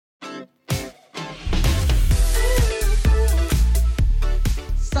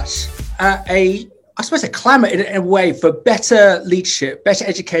I suppose, a clamour in a way for better leadership, better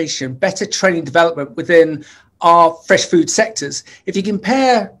education, better training development within our fresh food sectors. If you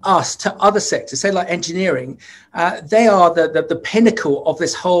compare us to other sectors, say like engineering, they are the pinnacle of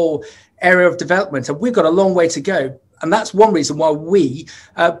this whole area of development, and we've got a long way to go. And that's one reason why we,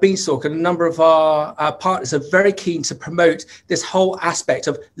 Beanstalk, and a number of our partners are very keen to promote this whole aspect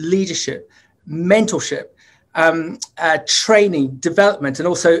of leadership, mentorship, training, development, and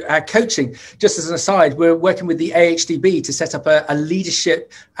also coaching. Just as an aside, we're working with the AHDB to set up a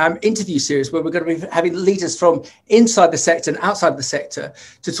leadership interview series where we're going to be having leaders from inside the sector and outside the sector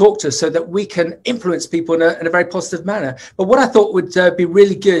to talk to us so that we can influence people in a very positive manner. But what I thought would be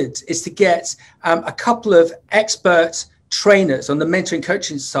really good is to get a couple of expert trainers on the mentoring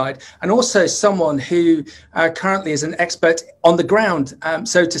coaching side, and also someone who currently is an expert on the ground,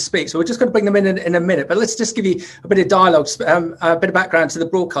 so to speak. So we're just going to bring them in a minute, but let's just give you a bit of dialogue, a bit of background to the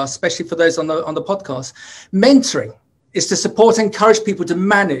broadcast, especially for those on the podcast. Mentoring is to support and encourage people to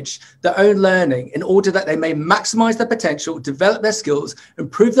manage their own learning in order that they may maximize their potential, develop their skills,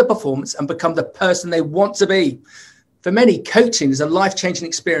 improve their performance, and become the person they want to be. For many, coaching is a life-changing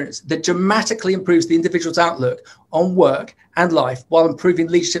experience that dramatically improves the individual's outlook on work and life while improving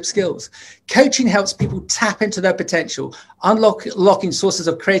leadership skills. Coaching helps people tap into their potential, unlocking sources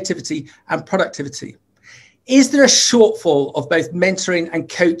of creativity and productivity. Is there a shortfall of both mentoring and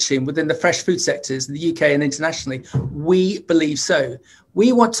coaching within the fresh food sectors in the UK and internationally? We believe so.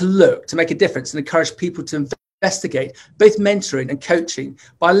 We want to look to make a difference and encourage people to investigate both mentoring and coaching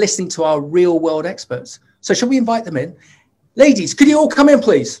by listening to our real-world experts. So shall we invite them in? Ladies, could you all come in,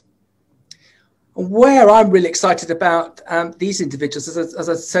 please? Where I'm really excited about these individuals, as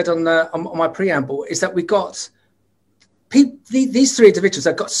I said on my preamble, is that we've got these three individuals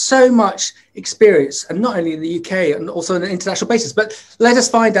have got so much experience, and not only in the UK and also on an international basis, but let us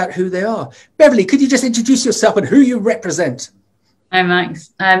find out who they are. Beverly, could you just introduce yourself and who you represent? Hi,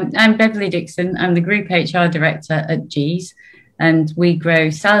 Max. I'm Beverly Dixon. I'm the Group HR Director at Gee's. And we grow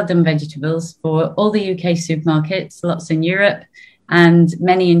salad and vegetables for all the UK supermarkets, lots in Europe and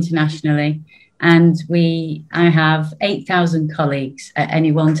many internationally. And I have 8,000 colleagues at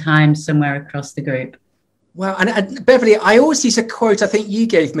any one time somewhere across the group. Wow. And Beverly, I always use a quote I think you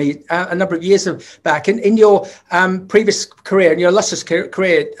gave me a number of years back. In your previous career, in your illustrious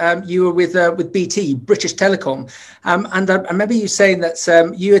career, you were with BT, British Telecom. And I remember you saying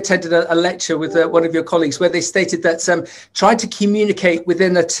that you attended a lecture with one of your colleagues where they stated that trying to communicate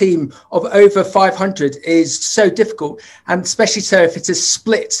within a team of over 500 is so difficult. And especially so if it is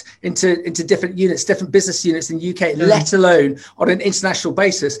split into different units, different business units in the UK, let alone on an international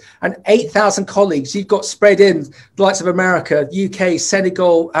basis. And 8,000 colleagues, you've got spread in the likes of America, UK,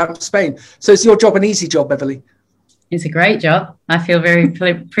 Senegal, Spain. So is your job an easy job, Beverly? It's a great job. I feel very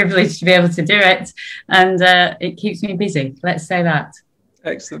privileged to be able to do it. And it keeps me busy. Let's say that.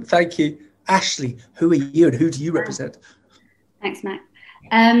 Excellent. Thank you. Ashley, who are you and who do you represent? Thanks, Matt.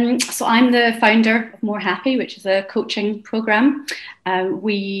 So I'm the founder of More Happy, which is a coaching program.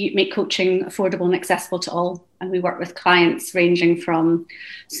 We make coaching affordable and accessible to all. And we work with clients ranging from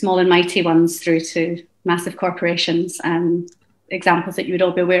small and mighty ones through to massive corporations. Examples that you would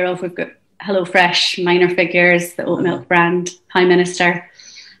all be aware of. We've got HelloFresh, Minor Figures, the oat milk brand, Prime Minister.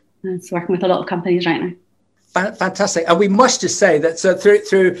 It's working with a lot of companies right now. Fantastic. And we must just say that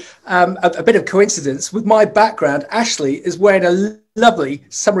through a bit of coincidence, with my background, Ashley is wearing a lovely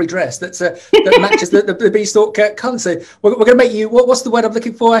summery dress that matches the Beanstalk colour. So we're going to make you, what's the word I'm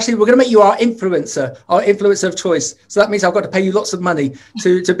looking for, Ashley? We're going to make you our influencer of choice. So that means I've got to pay you lots of money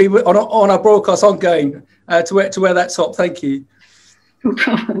to be on our broadcast ongoing to wear that top. Thank you. No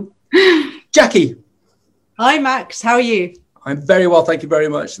problem. Jackie. Hi, Max. How are you? I'm very well. Thank you very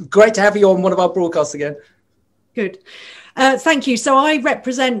much. Great to have you on one of our broadcasts again. Good. Thank you. So I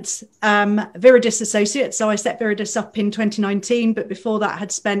represent Viridis Associates. So I set Viridis up in 2019, but before that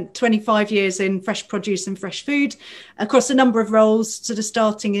had spent 25 years in fresh produce and fresh food across a number of roles, sort of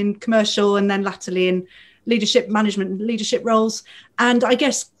starting in commercial and then latterly in leadership management and leadership roles. And I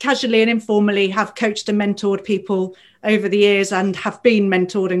guess casually and informally have coached and mentored people over the years and have been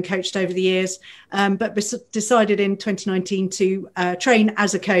mentored and coached over the years, but decided in 2019 to train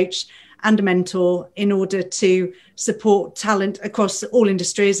as a coach and a mentor in order to support talent across all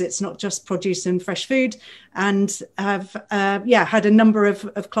industries. It's not just produce and fresh food, and have had a number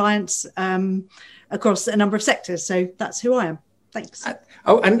of clients across a number of sectors. So that's who I am. Thanks.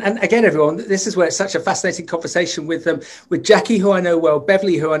 And again, everyone, this is where it's such a fascinating conversation with Jackie, who I know well,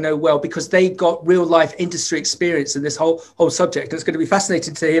 Beverly, who I know well, because they got real life industry experience in this whole subject. And it's going to be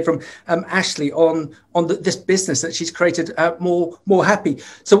fascinating to hear from Ashley on on this business that she's created more happy.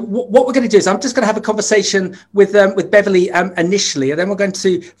 So what we're going to do is I'm just going to have a conversation with Beverly initially, and then we're going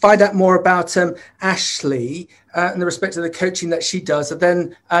to find out more about Ashley in the respect of the coaching that she does, and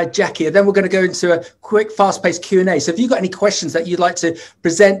then Jackie, and then we're going to go into a quick, fast-paced Q&A. So if you've got any questions that you'd like to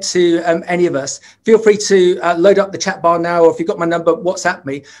present to any of us, feel free to load up the chat bar now, or if you've got my number, WhatsApp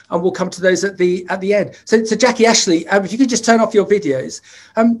me, and we'll come to those at the end. So Jackie, Ashley, if you could just turn off your videos.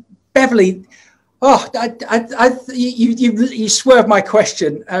 Beverly, you swerved my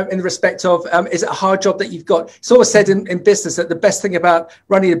question in respect of is it a hard job that you've got? It's always said in business that the best thing about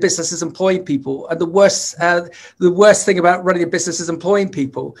running a business is employing people, and the worst thing about running a business is employing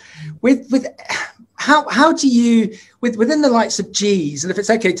people. How do you within the likes of G's, and if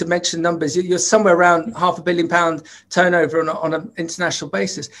it's okay to mention numbers, you're somewhere around £500 million turnover on an international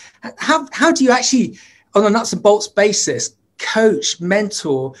basis. How do you actually, on a nuts and bolts basis, coach,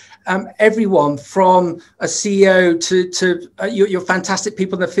 mentor everyone from a CEO to your fantastic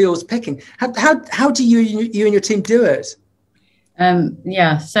people in the fields picking? How do you and your team do it?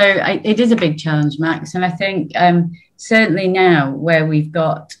 So it is a big challenge, Max, and I think certainly now where we've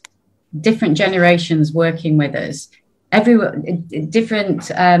got different generations working with us,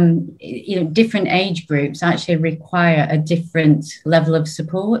 different age groups actually require a different level of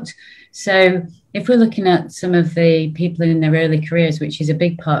support. So if we're looking at some of the people in their early careers, which is a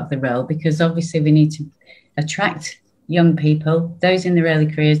big part of the role, because obviously we need to attract young people, those in their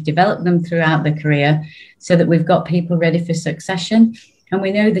early careers, develop them throughout their career so that we've got people ready for succession. And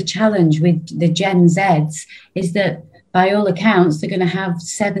we know the challenge with the Gen Zs is that by all accounts, they're going to have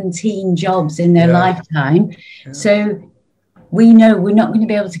 17 jobs in their lifetime. Yeah. So we know we're not going to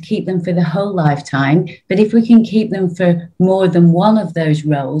be able to keep them for the whole lifetime, but if we can keep them for more than one of those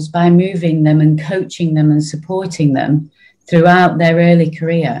roles by moving them and coaching them and supporting them throughout their early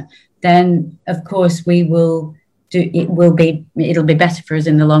career, then of course it'll be better for us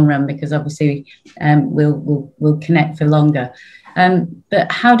in the long run, because obviously we'll connect for longer. But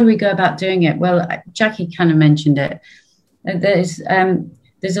how do we go about doing it? Well, Jackie kind of mentioned it. There's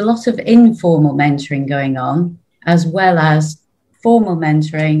a lot of informal mentoring going on, as well as formal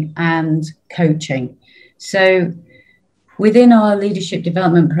mentoring and coaching. So within our leadership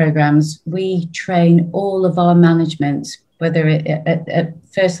development programs, we train all of our management, whether at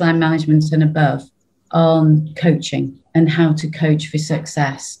first line management and above, on coaching and how to coach for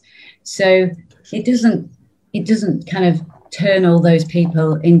success. So it doesn't kind of turn all those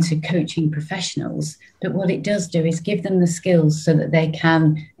people into coaching professionals, but what it does do is give them the skills so that they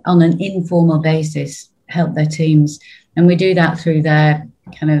can, on an informal basis, help their teams. And we do that through their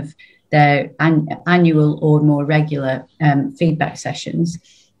annual or more regular feedback sessions.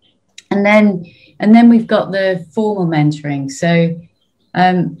 And then we've got the formal mentoring. So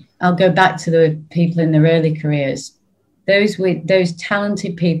I'll go back to the people in their early careers. Those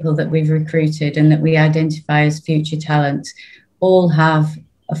talented people that we've recruited and that we identify as future talent all have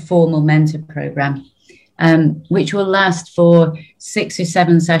a formal mentor program, which will last for 6 or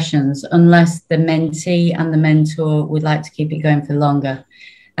 7 sessions, unless the mentee and the mentor would like to keep it going for longer.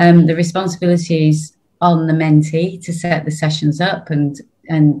 The responsibility is on the mentee to set the sessions up and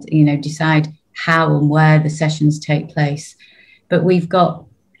decide how and where the sessions take place. But we've got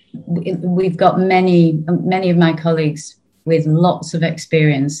many of my colleagues with lots of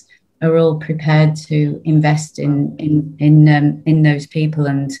experience are all prepared to invest in those people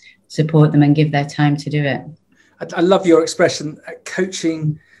and support them and give their time to do it. I love your expression,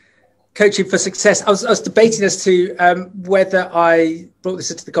 coaching for success. I was debating as to whether I brought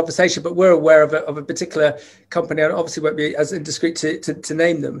this into the conversation, but we're aware of a particular company. I obviously won't be as indiscreet to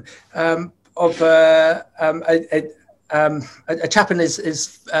name them, a chap in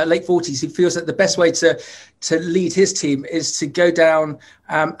his late 40s who feels that the best way to lead his team is to go down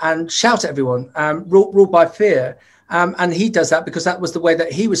and shout at everyone, rule by fear. And he does that because that was the way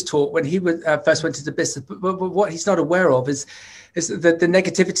that he was taught when he first went into business. But what he's not aware of is the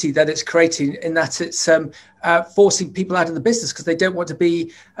negativity that it's creating, in that it's forcing people out of the business because they don't want to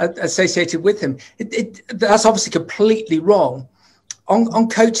be associated with him. That's obviously completely wrong. On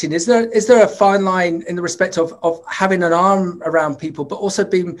coaching, is there a fine line in the respect of having an arm around people, but also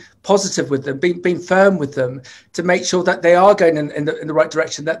being positive with them, being firm with them, to make sure that they are going in the right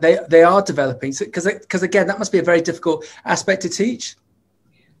direction, that they are developing? Because again, that must be a very difficult aspect to teach.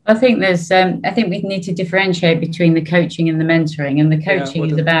 I think we need to differentiate between the coaching and the mentoring. And the coaching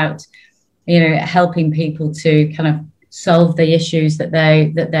is about helping people to kind of solve the issues that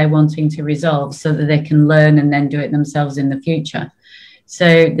they're wanting to resolve, so that they can learn and then do it themselves in the future.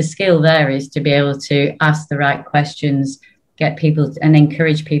 So the skill there is to be able to ask the right questions, get people and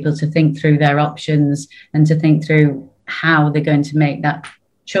encourage people to think through their options and to think through how they're going to make that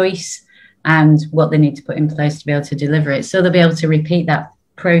choice and what they need to put in place to be able to deliver it. So they'll be able to repeat that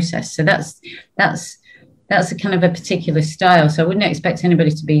process. So that's a kind of a particular style. So I wouldn't expect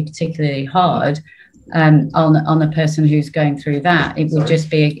anybody to be particularly hard on a person who's going through that. It would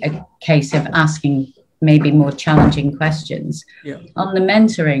just be a case of asking maybe more challenging questions. Yeah. On the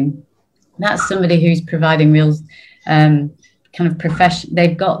mentoring, that's somebody who's providing real kind of profession.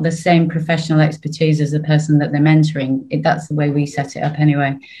 They've got the same professional expertise as the person that they're mentoring. That's the way we set it up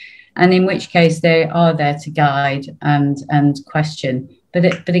anyway. And in which case they are there to guide and question.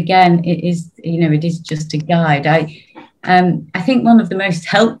 But again, it is just a guide. I think one of the most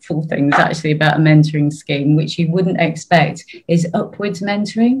helpful things actually about a mentoring scheme, which you wouldn't expect, is upwards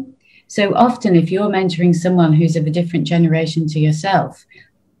mentoring. So often if you're mentoring someone who's of a different generation to yourself,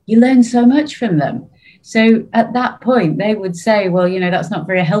 you learn so much from them. So at that point, they would say, well, that's not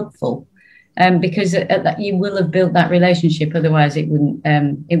very helpful. Because you will have built that relationship. Otherwise, it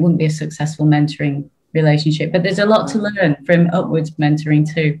wouldn't be a successful mentoring relationship. But there's a lot to learn from upwards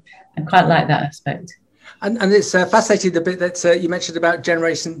mentoring too. I quite like that aspect. And it's fascinating the bit that you mentioned about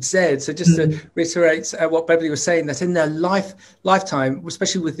Generation Z. So just to reiterate what Beverly was saying, that in their lifetime,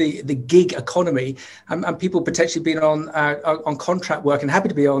 especially with the gig economy and people potentially being on contract work and happy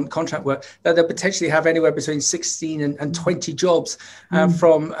to be on contract work, that they'll potentially have anywhere between 16 and 20 jobs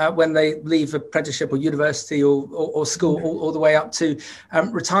from when they leave apprenticeship or university or school all the way up to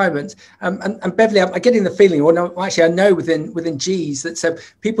retirement. And Beverly, I'm getting the feeling, or no, actually I know within G's that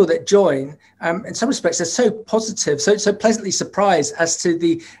people that join, in some respects, are so positive, so pleasantly surprised as to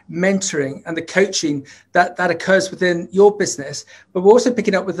the mentoring and the coaching that occurs within your business. But we're also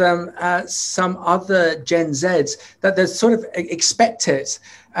picking up with some other Gen Zs that they sort of expect it.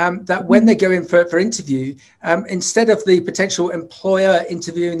 That when they go in for interview, instead of the potential employer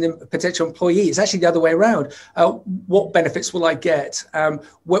interviewing the potential employee, it's actually the other way around. What benefits will I get?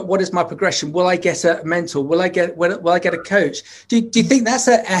 What is my progression? Will I get a mentor? Will I get a coach? Do you think that's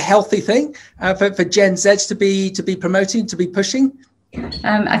a healthy thing for Gen Zs to be promoting, to be pushing?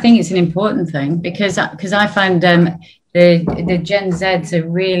 I think it's an important thing because I find the Gen Zs are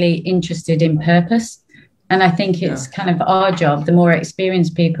really interested in purpose. And I think it's kind of our job, the more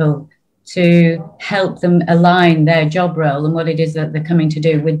experienced people, to help them align their job role and what it is that they're coming to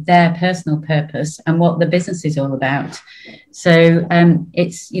do with their personal purpose and what the business is all about. So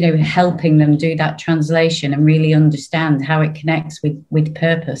it's, helping them do that translation and really understand how it connects with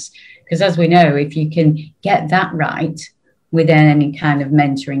purpose. Because as we know, if you can get that right within any kind of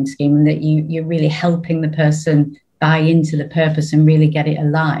mentoring scheme, and that you're really helping the person buy into the purpose and really get it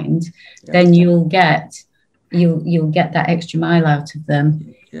aligned, then you'll get that extra mile out of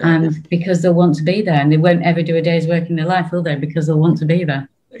them, and because they'll want to be there, and they won't ever do a day's work in their life, will they? Because they'll want to be there.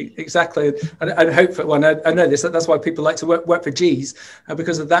 Exactly, and hopefully, I know this. That's why people like to work for G's,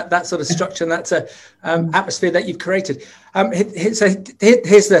 because of that sort of structure and that atmosphere that you've created. So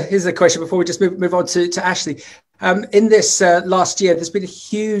here's the question before we just move on to Ashley. In this last year, there's been a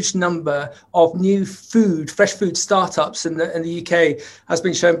huge number of new fresh food startups in the UK, has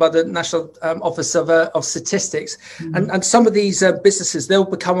been shown by the National Office of Statistics. And some of these businesses, they'll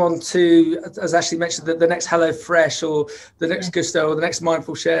become on to, as Ashley mentioned, the next Hello Fresh or the next Gusto or the next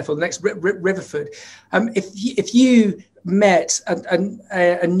Mindful Chef or the next Riverfood. If you met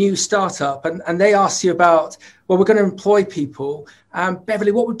a new startup and they asked you about, well, we're going to employ people,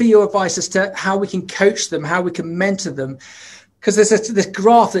 Beverly, what would be your advice as to how we can coach them, how we can mentor them? Because there's this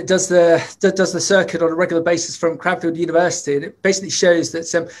graph that does the circuit on a regular basis from Cranfield University, and it basically shows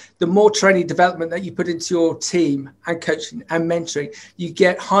that the more training development that you put into your team and coaching and mentoring, you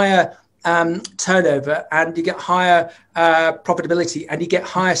get higher turnover, and you get higher profitability, and you get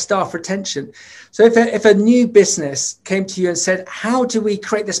higher staff retention. So if a new business came to you and said, how do we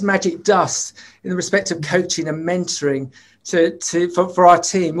create this magic dust in the respect of coaching and mentoring for our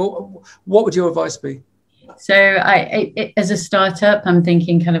team, what would your advice be? So as a startup, I'm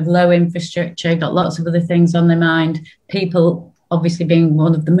thinking kind of low infrastructure, got lots of other things on their mind, people obviously being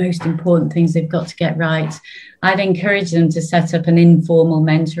one of the most important things they've got to get right. I'd encourage them to set up an informal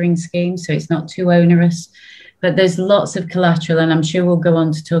mentoring scheme so it's not too onerous. But there's lots of collateral, and I'm sure we'll go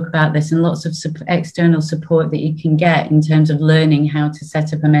on to talk about this, and lots of external support that you can get in terms of learning how to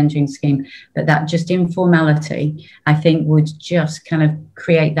set up a mentoring scheme. But that just informality, I think, would just kind of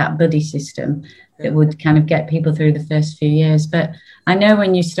create that buddy system that would kind of get people through the first few years. But I know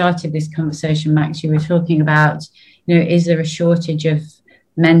when you started this conversation, Max, you were talking about, is there a shortage of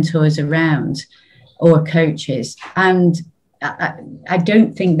mentors around or coaches? And I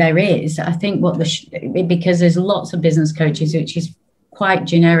don't think there is. I think because there's lots of business coaches, which is quite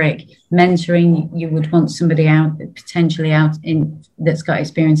generic. Mentoring, you would want somebody potentially out that's got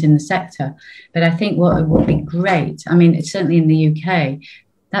experience in the sector. But I think what would be great, I mean, it's certainly in the UK,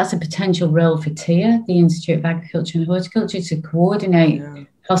 that's a potential role for TIA, the Institute of Agriculture and Horticulture, to coordinate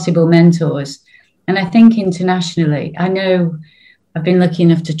possible mentors. And I think internationally, I know I've been lucky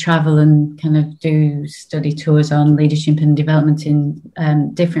enough to travel and kind of do study tours on leadership and development in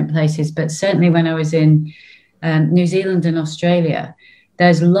different places. But certainly when I was in New Zealand and Australia,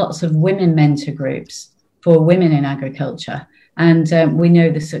 there's lots of women mentor groups for women in agriculture. And we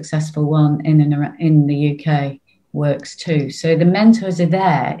know the successful one in the UK works too. So the mentors are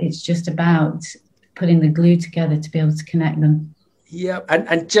there. It's just about putting the glue together to be able to connect them. Yeah,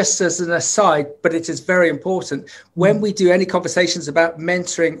 and just as an aside, but it is very important, when we do any conversations about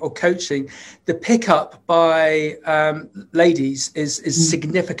mentoring or coaching, the pickup by ladies is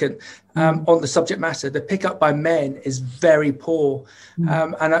significant on the subject matter. The pickup by men is very poor.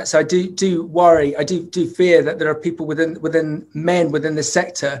 So I do worry, I do fear that there are people within men within the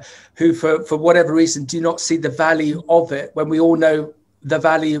sector who, for whatever reason, do not see the value of it when we all know the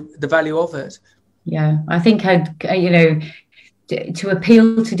value of it. Yeah, I think to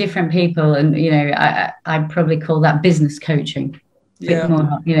appeal to different people, and I'd probably call that business coaching. Bit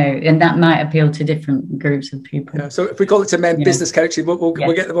more, and that might appeal to different groups of people. Yeah. So if we call it to men business coaching, we'll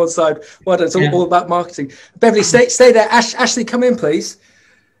get them on side. Well done. It's all about marketing. Beverly, stay there. Ashley, come in, please.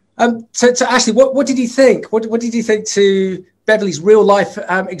 So Ashley, what did you think? What did you think to Beverly's real life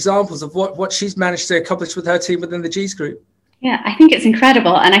examples of what she's managed to accomplish with her team within the G's Group? Yeah, I think it's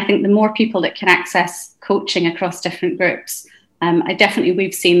incredible, and I think the more people that can access coaching across different groups.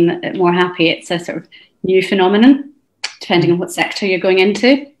 We've seen at More Happy, it's a sort of new phenomenon, depending on what sector you're going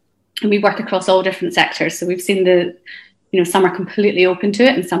into. And we work across all different sectors. So we've seen some are completely open to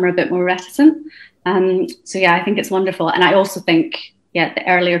it and some are a bit more reticent. I think it's wonderful. And I also think, the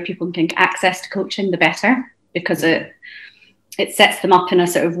earlier people can get access to coaching, the better, because it sets them up in a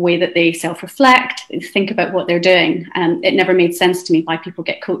sort of way that they self-reflect, think about what they're doing. And it never made sense to me why people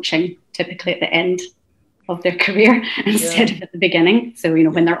get coaching typically at the end of their career instead of at the beginning. So,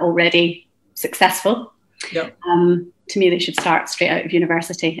 when they're already successful, to me, they should start straight out of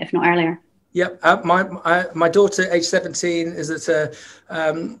university, if not earlier. Yep. My daughter, age 17, is at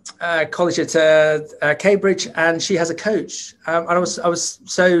a college at Cambridge, and she has a coach. And I was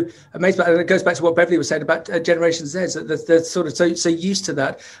so amazed by it. And it goes back to what Beverly was saying about Generation Z. They're sort of so used to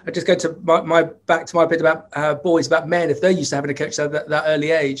that. I just go to back to my bit about boys, about men. If they're used to having a coach at that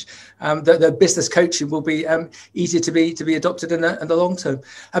early age, the business coaching will be easier to be adopted in the long term.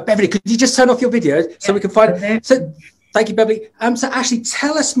 Beverly, could you just turn off your video so we can find it? So. Thank you, Beverly. So Ashley,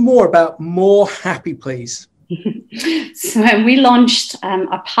 tell us more about More Happy, please. So we launched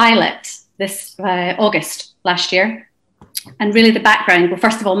a pilot this August last year. And really the background, well,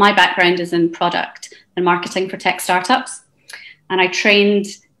 first of all, my background is in product and marketing for tech startups. And I trained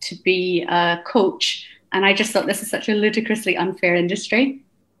to be a coach. And I just thought this is such a ludicrously unfair industry.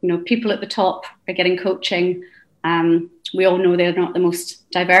 People at the top are getting coaching. We all know they're not the most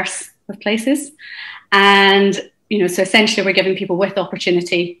diverse of places. And so essentially we're giving people with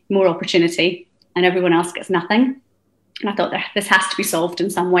opportunity, more opportunity, and everyone else gets nothing. And I thought this has to be solved in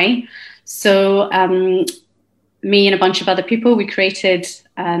some way. So me and a bunch of other people, we created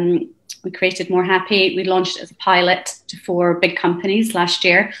More Happy. We launched it as a pilot to 4 big companies last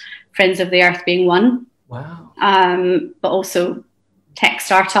year, Friends of the Earth being one. Wow. But also tech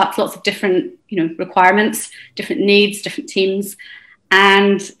startups, lots of different, requirements, different needs, different teams.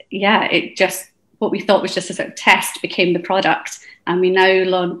 And what we thought was just a sort of test became the product. And we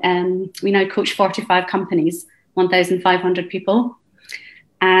now coach 45 companies, 1,500 people.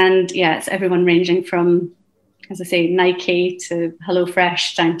 And it's everyone ranging from, as I say, Nike to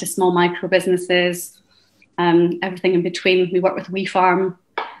HelloFresh down to small micro businesses, everything in between. We work with WeFarm.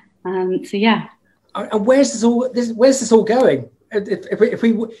 And where's this all going? If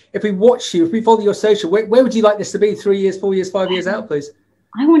we watch you, if we follow your social, where would you like this to be 3 years, 4 years, 5 years out, please?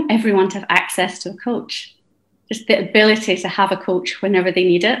 I want everyone to have access to a coach, just the ability to have a coach whenever they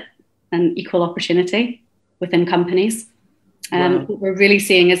need it, and equal opportunity within companies. Wow. What we're really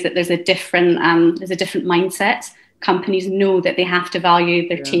seeing is that there's a different mindset. Companies know that they have to value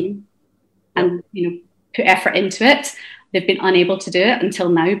their team and put effort into it. They've been unable to do it until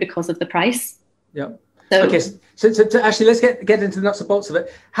now because of the price. Yeah. So actually, let's get into the nuts and bolts of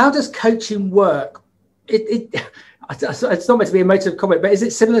it. How does coaching work? It's not meant to be a emotive comment, but is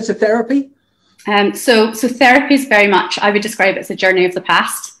it similar to therapy? So therapy is very much, I would describe it as a journey of the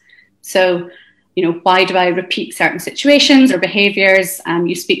past. So why do I repeat certain situations or behaviours?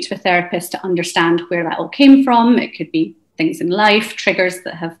 You speak to a therapist to understand where that all came from. It could be things in life, triggers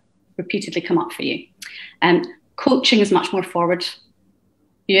that have repeatedly come up for you. And coaching is much more forward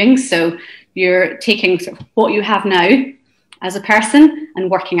viewing. So you're taking sort of what you have now as a person and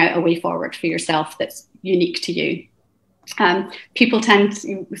working out a way forward for yourself that's unique to you. People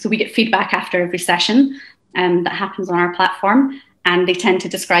so we get feedback after every session that happens on our platform, and they tend to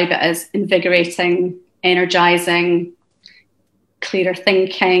describe it as invigorating, energizing, clearer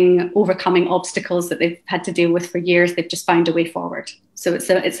thinking, overcoming obstacles that they've had to deal with for years. They've just found a way forward. So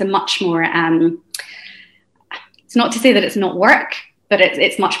it's a much more, it's not to say that it's not work, but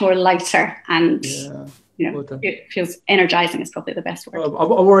it's much more lighter, and well it feels energizing is probably the best word.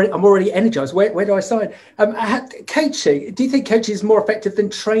 I'm already energized. Where do I sign? Coaching, do you think coaching is more effective than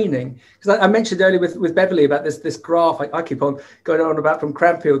training? Because I mentioned earlier with Beverly about this graph I keep on going on about from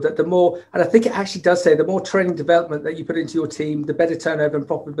Cranfield, that the more, and I think it actually does say, the more training development that you put into your team, the better turnover and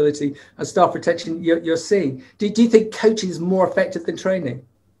profitability and staff retention you're seeing. Do you think coaching is more effective than training?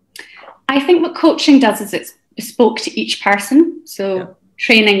 I think what coaching does is it's bespoke to each person. So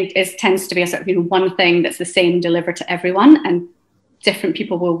training tends to be a sort of one thing that's the same delivered to everyone, and different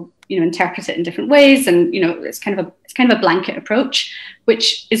people will interpret it in different ways, and it's kind of a blanket approach,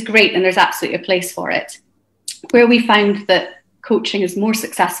 which is great, and there's absolutely a place for it. Where we find that coaching is more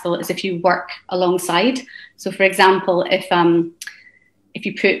successful is if you work alongside. So for example, if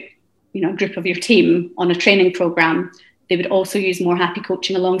you put a group of your team on a training program, they would also use More Happy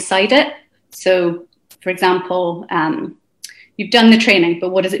coaching alongside it. So for example, you've done the training, but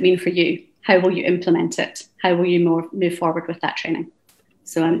what does it mean for you? How will you implement it? How will you move forward with that training?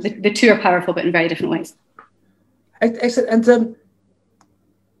 So the two are powerful, but in very different ways. Excellent. And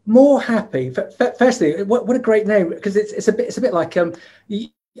More Happy. Firstly, what a great name, because it's a bit like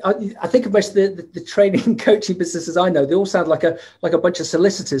I think of most of the training and coaching businesses I know. They all sound like a bunch of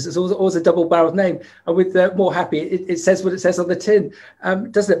solicitors. It's always a double-barreled name. And with More Happy, it says what it says on the tin,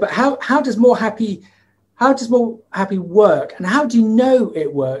 doesn't it? But how does More Happy work, and how do you know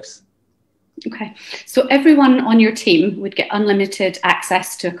it works? Okay, so everyone on your team would get unlimited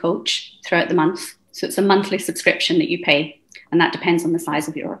access to a coach throughout the month. So it's a monthly subscription that you pay, and that depends on the size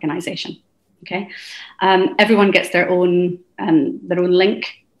of your organization. Okay, everyone gets their own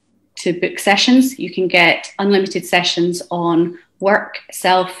link to book sessions. You can get unlimited sessions on work,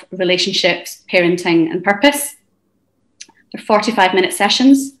 self, relationships, parenting, and purpose. They're 45-minute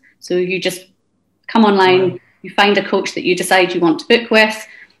sessions, so you just come online, you find a coach that you decide you want to book with.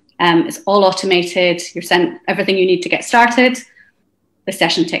 It's all automated. You're sent everything you need to get started. The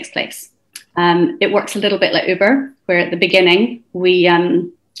session takes place. It works a little bit like Uber, where at the beginning we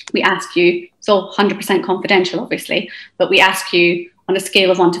ask you, it's all 100% confidential, obviously, but we ask you on a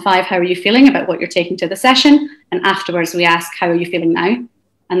scale of 1 to 5, how are you feeling about what you're taking to the session? And afterwards we ask, how are you feeling now?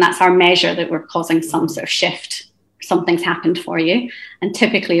 And that's our measure that we're causing some sort of shift. Something's happened for you. And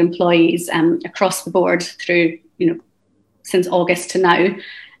typically employees across the board through, since August to now,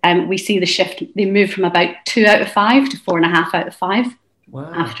 we see the shift. They move from about 2 out of 5 to 4.5 out of 5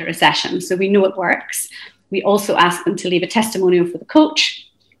 after a session. So we know it works. We also ask them to leave a testimonial for the coach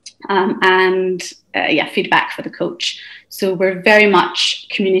and feedback for the coach. So we're very much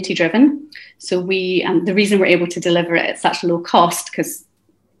community driven. So we the reason we're able to deliver it at such low cost, because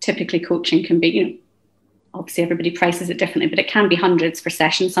typically coaching can be, obviously everybody prices it differently, but it can be hundreds per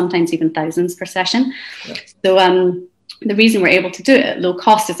session, sometimes even thousands per session. Yeah. So the reason we're able to do it at low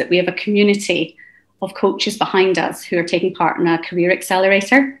cost is that we have a community of coaches behind us who are taking part in a career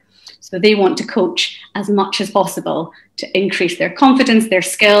accelerator. So they want to coach as much as possible to increase their confidence, their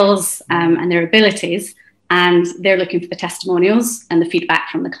skills, and their abilities. And they're looking for the testimonials and the feedback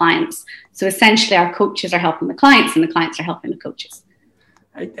from the clients. So essentially our coaches are helping the clients and the clients are helping the coaches.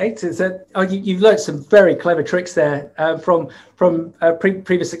 Excellent. So you've learned some very clever tricks there from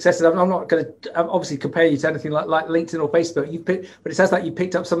previous successes. I'm not going to obviously compare you to anything like LinkedIn or Facebook. But it sounds like you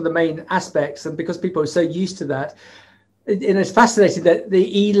picked up some of the main aspects, and because people are so used to that, and it's fascinating that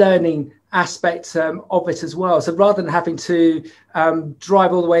the e-learning aspect of it as well. So rather than having to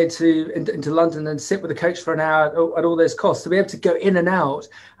drive all the way into London and sit with a coach for an hour at all those costs, to be able to go in and out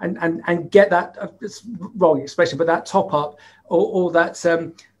and get that, it's wrong expression, but that top up or that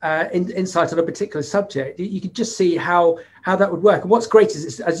insight on a particular subject, you can just see how that would work. And what's great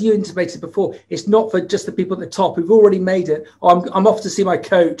is, as you intimated before, it's not for just the people at the top who've already made it. Oh, I'm off to see my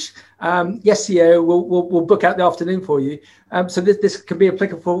coach. Yes, CEO, we'll book out the afternoon for you. So this can be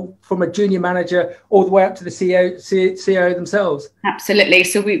applicable from a junior manager all the way up to the CEO themselves. Absolutely.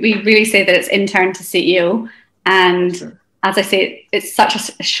 So we really say that it's intern to CEO, and as I say, it's such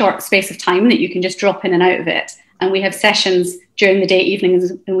a short space of time that you can just drop in and out of it. And we have sessions during the day,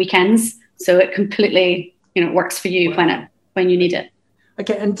 evenings and weekends. So it completely, works for you when you need it.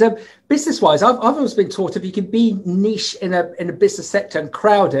 Okay, and business-wise, I've always been taught if you can be niche in a business sector and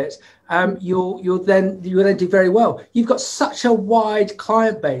crowd it, you'll then do very well. You've got such a wide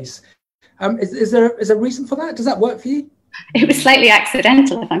client base. Is there a reason for that? Does that work for you? It was slightly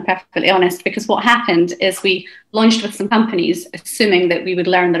accidental, if I'm perfectly honest, because what happened is we launched with some companies, assuming that we would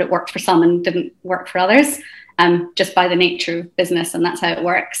learn that it worked for some and didn't work for others, just by the nature of business, and that's how it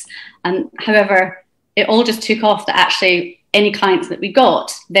works. And however, it all just took off that actually any clients that we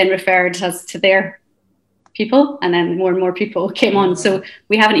got then referred us to their people, and then more and more people came on. So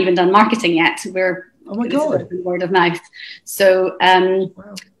we haven't even done marketing yet. We're word of mouth. So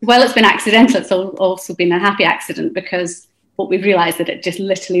well, it's been accidental. It's also been a happy accident, because what we've realized that it just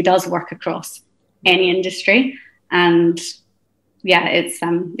literally does work across any industry, and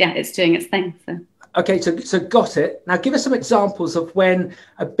it's doing its thing. So. Okay, so got it. Now give us some examples of when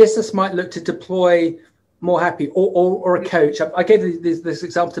a business might look to deploy More Happy or a coach. I gave this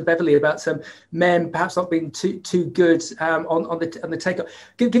example to Beverly about some men perhaps not being too good on the take-up.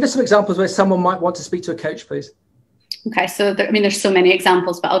 Give us some examples where someone might want to speak to a coach, please. Okay, so there's so many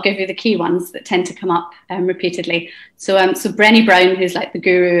examples, but I'll give you the key ones that tend to come up repeatedly. So Brené Brown, who's like the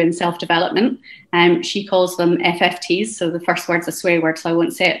guru in self-development, she calls them FFTs. So the first word's a swear word, so I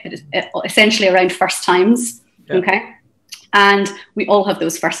won't say it, but it's essentially around first times. Yeah. Okay. And we all have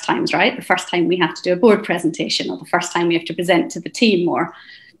those first times, right? The first time we have to do a board presentation, or the first time we have to present to the team, or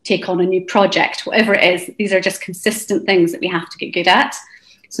take on a new project, whatever it is. These are just consistent things that we have to get good at.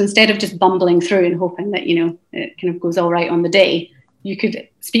 So instead of just bumbling through and hoping that, it kind of goes all right on the day, you could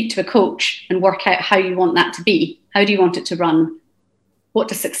speak to a coach and work out how you want that to be. How do you want it to run? What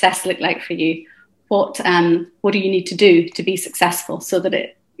does success look like for you? What do you need to do to be successful, so that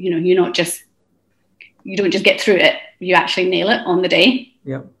it, you don't just get through it, you actually nail it on the day.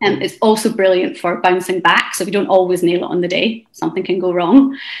 Yeah. And it's also brilliant for bouncing back. So we don't always nail it on the day. Something can go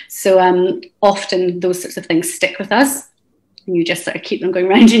wrong. So often those sorts of things stick with us. And you just sort of keep them going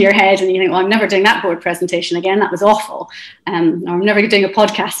round in your head, and you think, well, I'm never doing that board presentation again. That was awful. Or I'm never doing a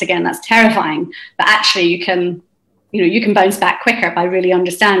podcast again. That's terrifying. But actually you can bounce back quicker by really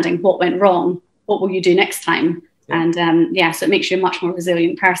understanding what went wrong. What will you do next time? Yeah. And so it makes you a much more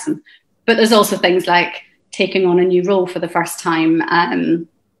resilient person. But there's also things like taking on a new role for the first time.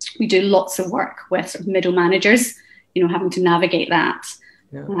 We do lots of work with sort of middle managers, having to navigate that.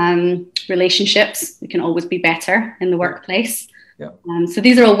 Yeah. Relationships, we can always be better in the workplace. Yeah. So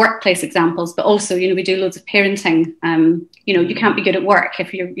these are all workplace examples, but also, we do loads of parenting. You can't be good at work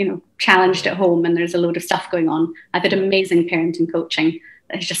if you're, challenged at home and there's a load of stuff going on. I've had amazing parenting coaching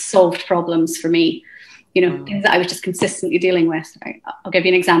that has just solved problems for me. Things that I was just consistently dealing with. Right? I'll give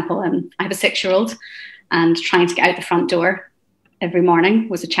you an example. I have a 6-year-old, and trying to get out the front door every morning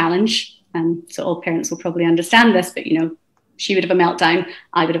was a challenge. So all parents will probably understand this, but she would have a meltdown,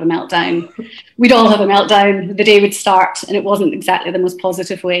 I would have a meltdown, we'd all have a meltdown, the day would start, and it wasn't exactly the most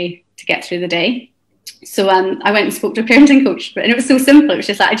positive way to get through the day. So I went and spoke to a parenting coach, and it was so simple. It was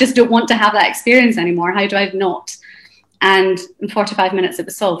just like, I just don't want to have that experience anymore. How do I not? And in 45 minutes it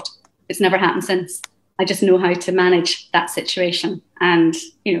was solved. It's never happened since. I just know how to manage that situation. And,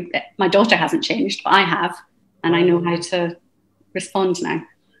 my daughter hasn't changed, but I have, and I know how to respond now.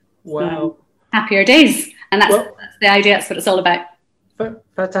 Wow. So, happier days. And that's the idea. That's what it's all about.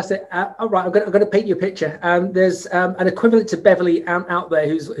 Fantastic. All right, I'm going to paint you a picture. There's an equivalent to Beverly out there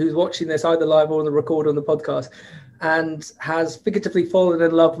who's watching this either live or on the record on the podcast, and has figuratively fallen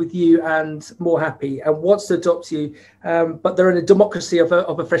in love with you and More Happy and wants to adopt you. But they're in a democracy of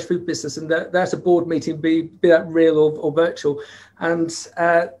a fresh food business, and that's a board meeting, be that real or virtual. And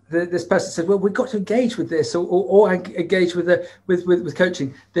this person said, well, we've got to engage with this or engage with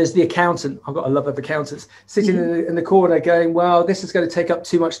coaching. There's the accountant. I've got a love of accountants sitting in the corner going, well, this is going to take up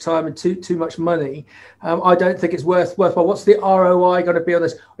too much time and too much money. I don't think it's worthwhile. What's the ROI going to be on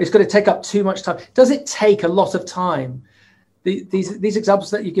this? It's going to take up too much time. Does it take a lot of time? These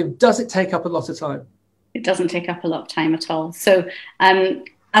examples that you give, does it take up a lot of time? It doesn't take up a lot of time at all. So as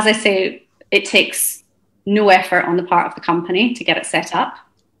I say, it takes no effort on the part of the company to get it set up.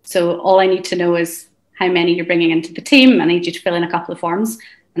 So all I need to know is how many you're bringing into the team. I need you to fill in a couple of forms,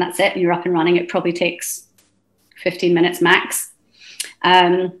 and that's it. And you're up and running. It probably takes 15 minutes max.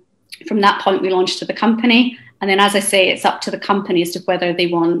 From that point, we launch to the company. And then, as I say, it's up to the company as to whether they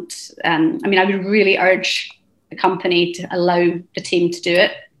want, I would really urge the company to allow the team to do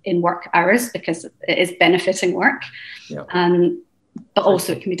it in work hours, because it is benefiting work. Yeah. But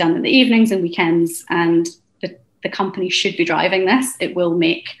also it can be done in the evenings and weekends, and the company should be driving this, it will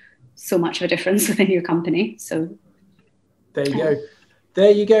make so much of a difference within your company. So there you go.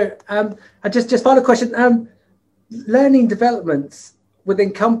 There you go. And just final question. Learning developments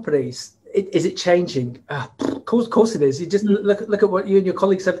within companies, is it changing? Of course it is. You just look at what you and your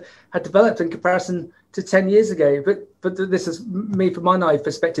colleagues had developed in comparison to 10 years ago. But this is me from my naive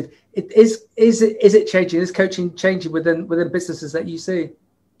perspective. Is it changing? Is coaching changing within businesses that you see?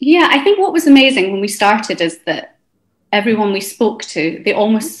 Yeah, I think what was amazing when we started is that everyone we spoke to, they were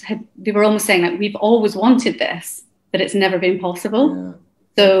almost saying that we've always wanted this, but it's never been possible. Yeah.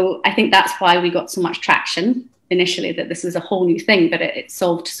 So I think that's why we got so much traction initially, that this is a whole new thing, but it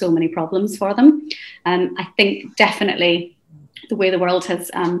solved so many problems for them. I think definitely the way the world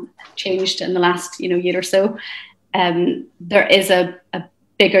has changed in the last year or so, there is a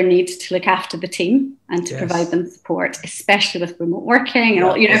bigger need to look after the team and to provide them support, especially with remote working and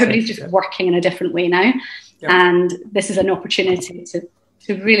all. Everybody's just working in a different way now, and this is an opportunity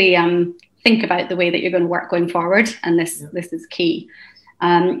to really think about the way that you're going to work going forward, and this is key.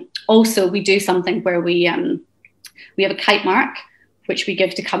 Also, we do something where we have a kite mark, which we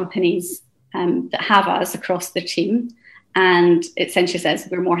give to companies that have us across their team. And it essentially says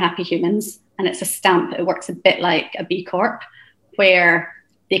we're more happy humans. And it's a stamp. It works a bit like a B Corp, where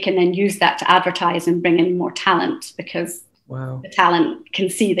they can then use that to advertise and bring in more talent, because the talent can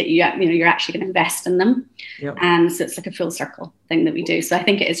see that you're actually going to invest in them. Yep. And so it's like a full circle thing that we do. So I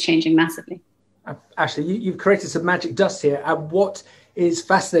think it is changing massively. Ashley, you've created some magic dust here. And what is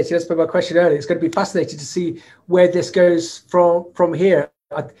fascinating, that's my question earlier, it's going to be fascinating to see where this goes from here.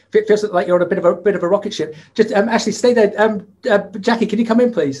 It feels like you're on a bit of a rocket ship. Just Ashley, stay there. Jackie, can you come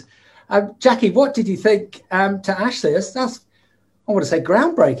in, please? Jackie, what did you think to Ashley? That's I want to say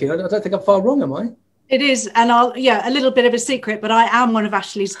groundbreaking. I don't think I'm far wrong, am I? It is, and a little bit of a secret, but I am one of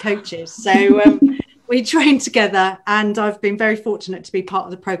Ashley's coaches. So we train together, and I've been very fortunate to be part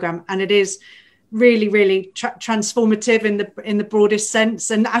of the program, and it is really, really transformative in the broadest sense.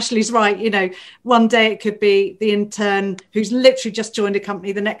 And Ashley's right. One day it could be the intern who's literally just joined a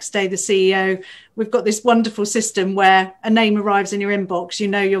company, the next day the CEO. We've got this wonderful system where a name arrives in your inbox,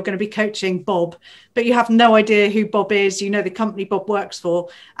 you're going to be coaching Bob, but you have no idea who Bob is, the company Bob works for.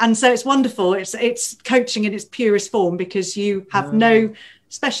 And so it's wonderful. It's coaching in its purest form, because you have no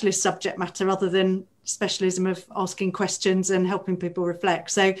specialist subject matter other than specialism of asking questions and helping people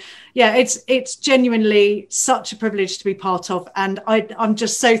reflect. So it's genuinely such a privilege to be part of, and I'm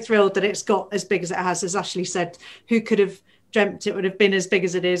just so thrilled that it's got as big as it has. As Ashley said, who could have dreamt it would have been as big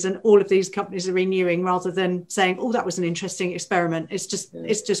as it is, and all of these companies are renewing rather than saying, oh, that was an interesting experiment. It's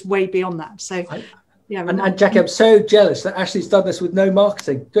just way beyond that. So and Jackie, I'm so jealous that Ashley's done this with no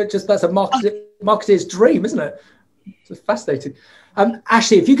marketing. That's a marketer's dream, isn't it? It's fascinating.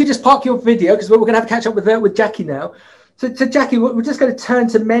 Ashley, if you could just park your video, because we're going to have a catch up with Jackie now. So Jackie, we're just going to turn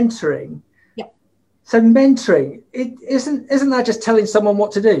to mentoring. Yeah. So mentoring, isn't that just telling someone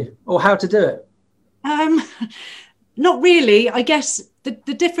what to do or how to do it? Not really. I guess the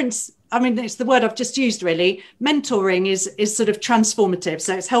difference, it's the word I've just used, really. Mentoring is sort of transformative.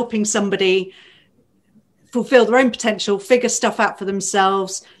 So it's helping somebody fulfill their own potential, figure stuff out for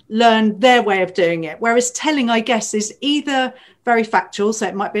themselves, learn their way of doing it. Whereas telling, I guess, is either very factual, so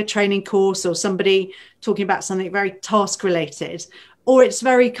it might be a training course or somebody talking about something very task related, or it's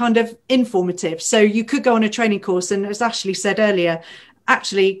very kind of informative. So you could go on a training course, and as Ashley said earlier,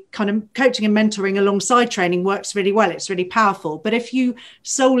 actually kind of coaching and mentoring alongside training works really well. It's really powerful. But if you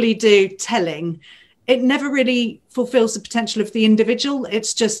solely do telling, it never really fulfills the potential of the individual.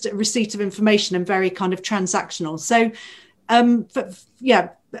 It's just a receipt of information and very kind of transactional. So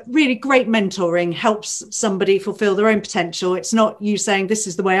really great mentoring helps somebody fulfill their own potential. It's not you saying this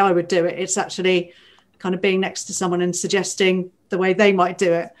is the way I would do it. It's actually kind of being next to someone and suggesting the way they might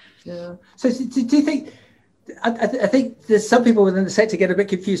do it. Yeah. So do you think, I think there's some people within the sector get a bit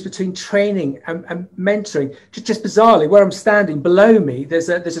confused between training and mentoring. Just bizarrely, where I'm standing below me, there's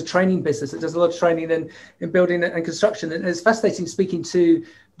a training business that does a lot of training in building and construction. And it's fascinating speaking to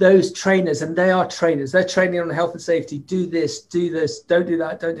those trainers, and they are trainers. They're training on health and safety. Do this, don't do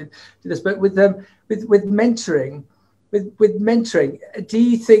that, don't do this. But with mentoring, do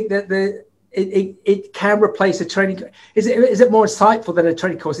you think that it can replace a training? Is it more insightful than a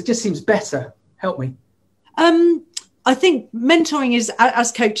training course? It just seems better. Help me. I think mentoring is,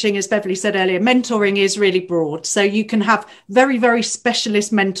 as coaching, as Beverly said earlier, mentoring is really broad. So you can have very, very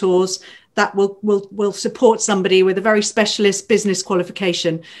specialist mentors that will support somebody with a very specialist business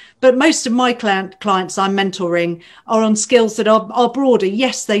qualification. But most of my clients I'm mentoring are on skills that are broader.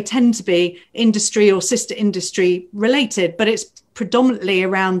 Yes, they tend to be industry or sister industry related, but it's predominantly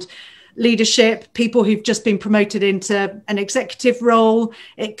around leadership, people who've just been promoted into an executive role.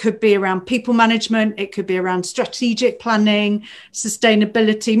 It could be around people management. It could be around strategic planning,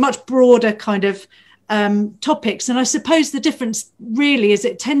 sustainability, much broader kind of topics. And I suppose the difference really is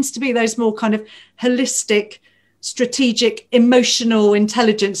it tends to be those more kind of holistic, strategic, emotional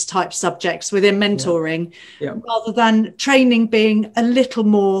intelligence type subjects within mentoring, rather than training being a little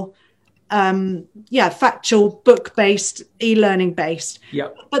more factual, book-based, e-learning based.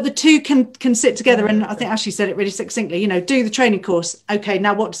 But the two can sit together. And I think Ashley said it really succinctly, you know, do the training course. Okay,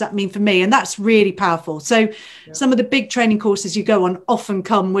 now what does that mean for me? And that's really powerful. So some of the big training courses you go on often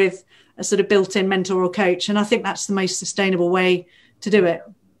come with a sort of built-in mentor or coach. And I think that's the most sustainable way to do it.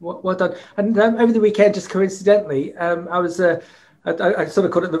 Well done. And over the weekend, just coincidentally, I was I sort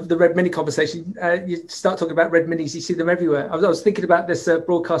of call it the Red Mini conversation. You start talking about Red Minis, you see them everywhere. I was thinking about this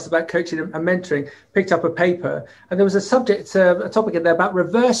broadcast about coaching and mentoring, picked up a paper, and there was a topic in there about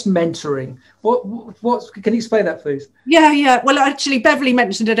reverse mentoring. What can you explain that, please? Yeah. Well, actually, Beverly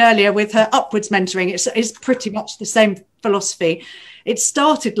mentioned it earlier with her upwards mentoring. It's pretty much the same philosophy. It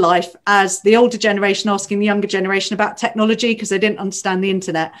started life as the older generation asking the younger generation about technology because they didn't understand the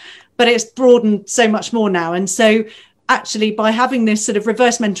internet, but it's broadened so much more now. And so actually, by having this sort of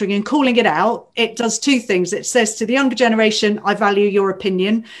reverse mentoring and calling it out, it does two things. It says to the younger generation, I value your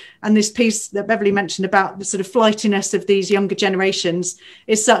opinion. And this piece that Beverly mentioned about the sort of flightiness of these younger generations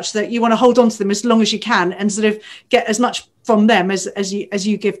is such that you want to hold on to them as long as you can and sort of get as much from them as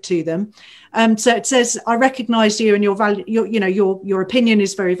you give to them. So it says, I recognize you and your value, your opinion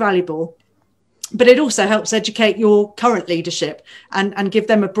is very valuable. But it also helps educate your current leadership and give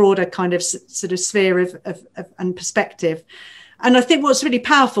them a broader kind of sort of sphere of and perspective. And I think what's really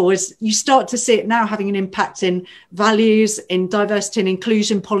powerful is you start to see it now having an impact in values, in diversity and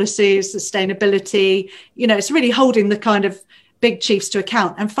inclusion policies, sustainability. You know, it's really holding the kind of big chiefs to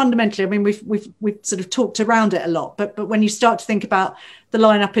account. And fundamentally, I mean, we've sort of talked around it a lot, but when you start to think about the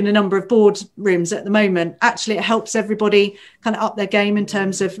lineup in a number of boardrooms at the moment, actually it helps everybody kind of up their game in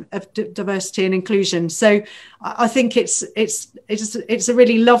terms of diversity and inclusion. So I think it's a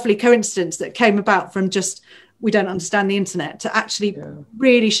really lovely coincidence that came about from just, we don't understand the internet, to actually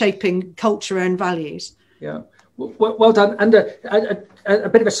really shaping culture and values. Yeah. Well done. And a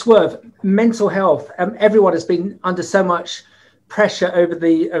bit of a swerve, mental health. Everyone has been under so much pressure over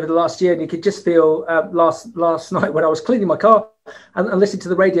the last year, and you could just feel last night when I was cleaning my car and listening to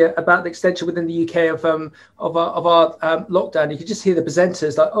the radio about the extension within the UK of our lockdown. You could just hear the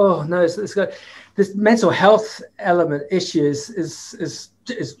presenters like, oh no, this mental health element issue is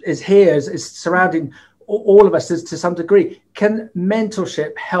here, is surrounding all of us to some degree. Can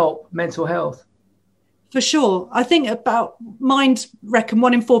mentorship help mental health? For sure. I think Mind reckon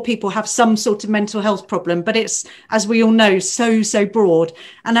 1 in 4 people have some sort of mental health problem, but it's, as we all know, so broad.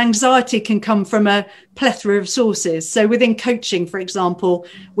 And anxiety can come from a plethora of sources. So within coaching, for example,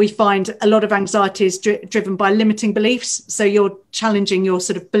 we find a lot of anxiety is driven by limiting beliefs. So you're challenging your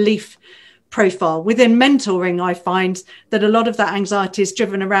sort of belief profile. Within mentoring, I find that a lot of that anxiety is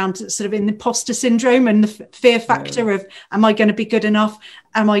driven around sort of imposter syndrome and the fear factor of, am I going to be good enough?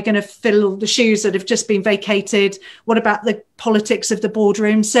 Am I going to fill the shoes that have just been vacated? What about the politics of the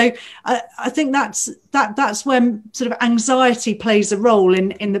boardroom? So I think that's where sort of anxiety plays a role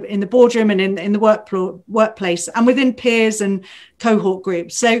in the boardroom and in the workplace and within peers and cohort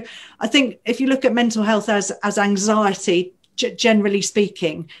groups. So I think if you look at mental health as anxiety, generally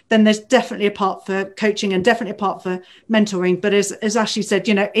speaking, then there's definitely a part for coaching and definitely a part for mentoring. But as Ashley said,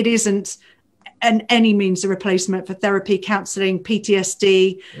 you know, it isn't any means a replacement for therapy, counselling,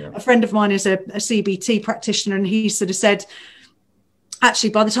 PTSD. A friend of mine is a CBT practitioner, and he sort of said, actually,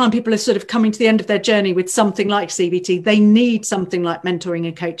 by the time people are sort of coming to the end of their journey with something like CBT, they need something like mentoring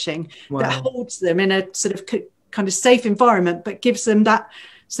and coaching that holds them in a sort of kind of safe environment, but gives them that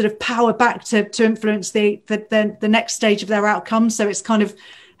sort of power back to influence the next stage of their outcomes. So it's kind of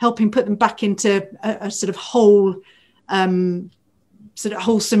helping put them back into a sort of whole, sort of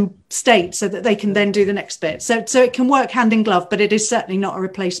wholesome state so that they can then do the next bit. So it can work hand in glove, but it is certainly not a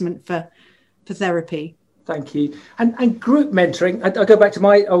replacement for therapy. Thank you. And group mentoring, I go back to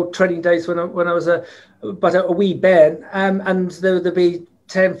my old training days when I was a wee bairn, and there'd be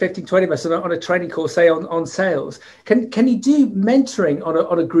 10, 15, 20 of us on a training course, say on sales. Can you do mentoring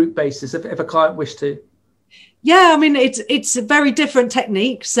on a group basis if a client wished to? Yeah, I mean, it's a very different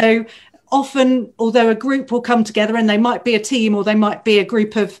technique. So often, although a group will come together and they might be a team or they might be a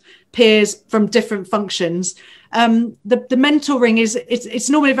group of peers from different functions, the mentoring it's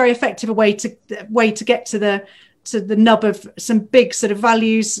normally a very effective way to get to to the nub of some big sort of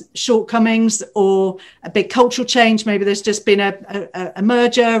values shortcomings or a big cultural change. Maybe there's just been a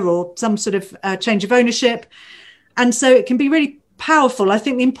merger or some sort of change of ownership. And so it can be really powerful. I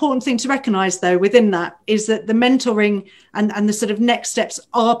think the important thing to recognize, though, within that is that the mentoring and the sort of next steps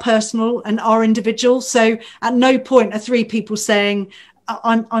are personal and are individual. So at no point are three people saying,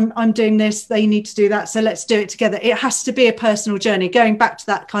 I'm doing this, they need to do that, so let's do it together. It has to be a personal journey, going back to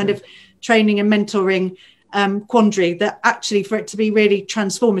that kind of training and mentoring quandary, that actually for it to be really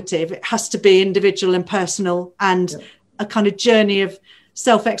transformative, it has to be individual and personal and a kind of journey of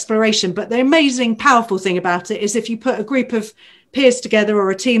self-exploration. But the amazing, powerful thing about it is if you put a group of peers together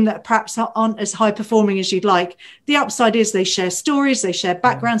or a team that perhaps aren't as high performing as you'd like, the upside is they share stories, they share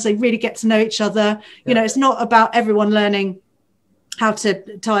backgrounds, they really get to know each other. You know, it's not about everyone learning how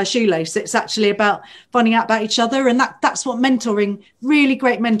to tie a shoelace. It's actually about finding out about each other. And that's what mentoring, really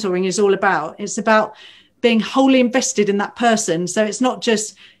great mentoring, is all about. It's about being wholly invested in that person. So it's not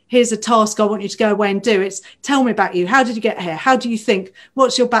just, here's a task I want you to go away and do. It's, tell me about you. How did you get here? How do you think?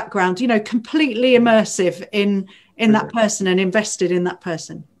 What's your background? You know, completely immersive in that person and invested in that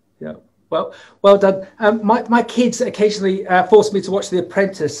person. Yeah. Well done. My kids occasionally force me to watch The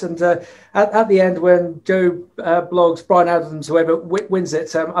Apprentice, and at the end, when Joe Bloggs, Brian Adams, whoever wins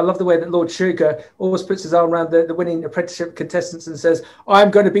it, I love the way that Lord Sugar always puts his arm around the winning apprenticeship contestants and says,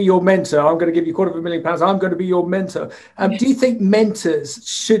 "I'm going to be your mentor. I'm going to give you £250,000. I'm going to be your mentor." Do you think mentors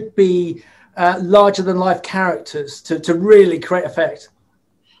should be larger than life characters to really create effect?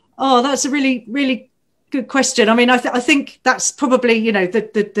 Oh, that's a really, really good question. I mean, I think that's probably, you know,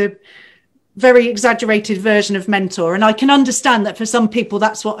 the very exaggerated version of mentor, and I can understand that for some people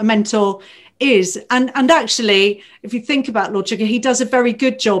that's what a mentor is. And actually, if you think about Lord Sugar, he does a very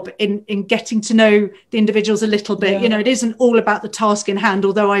good job in getting to know the individuals a little bit. You know, it isn't all about the task in hand,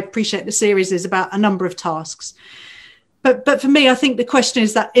 although I appreciate the series is about a number of tasks. But for me, I think the question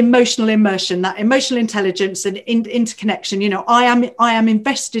is that emotional immersion, that emotional intelligence and interconnection. You know, I am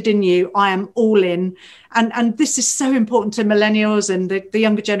invested in you. I am all in. And this is so important to millennials and the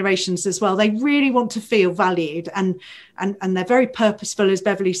younger generations as well. They really want to feel valued and they're very purposeful, as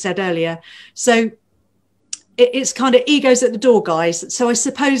Beverly said earlier. So it's kind of egos at the door, guys. So I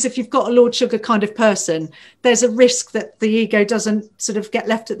suppose if you've got a Lord Sugar kind of person, there's a risk that the ego doesn't sort of get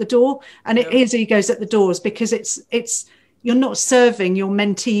left at the door, and it is egos at the doors, because it's you're not serving your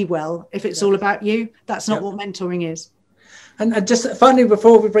mentee well if it's all about you. That's not what mentoring is. And just finally,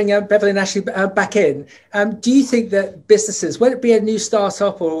 before we bring Beverly and Ashley back in, do you think that businesses, whether it be a new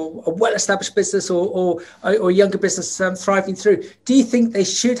startup or a well-established business or a younger business thriving through, do you think they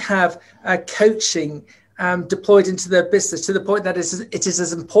should have coaching deployed into their business to the point that it is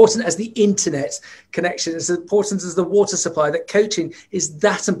as important as the internet connection, as important as the water supply, that coaching is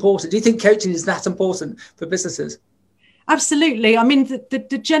that important? Do you think coaching is that important for businesses? Absolutely. I mean,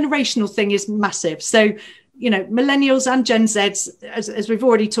 the generational thing is massive. So, you know, millennials and Gen Zs, as we've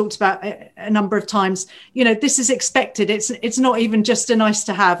already talked about a number of times, you know, this is expected. It's not even just a nice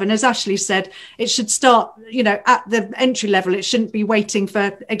to have. And as Ashley said, it should start, you know, at the entry level. It shouldn't be waiting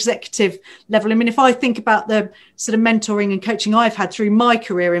for executive level. I mean, if I think about the sort of mentoring and coaching I've had through my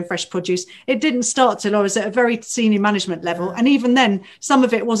career in fresh produce, it didn't start till I was at a very senior management level. And even then, some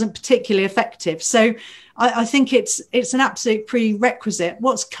of it wasn't particularly effective. So I think it's an absolute prerequisite.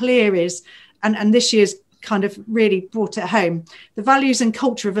 What's clear is, and this year's kind of really brought it home, the values and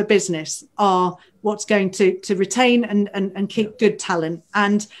culture of a business are what's going to retain and keep good talent.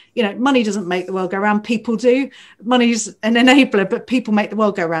 And, you know, money doesn't make the world go round, people do. Money's an enabler, but people make the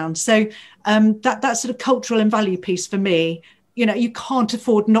world go round. So that sort of cultural and value piece for me, you know, you can't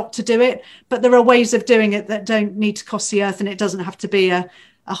afford not to do it, but there are ways of doing it that don't need to cost the earth, and it doesn't have to be a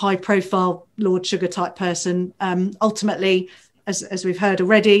high profile Lord Sugar type person. Ultimately, as we've heard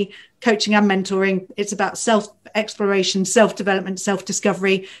already, coaching and mentoring, it's about self-exploration, self-development,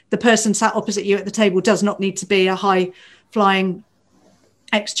 self-discovery. The person sat opposite you at the table does not need to be a high-flying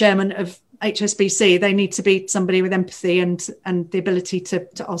ex-chairman of HSBC. They need to be somebody with empathy and the ability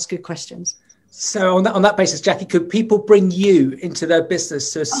to ask good questions. So on that basis, Jackie, could people bring you into their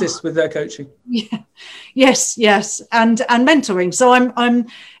business to assist with their coaching? Yeah. Yes, and mentoring. So I'm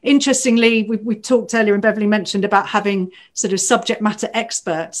interestingly, we talked earlier and Beverly mentioned about having sort of subject matter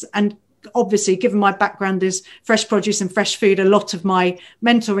experts, and obviously, given my background is fresh produce and fresh food, a lot of my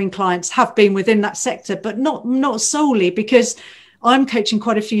mentoring clients have been within that sector, but not solely, because I'm coaching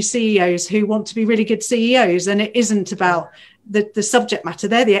quite a few CEOs who want to be really good CEOs, and it isn't about the subject matter.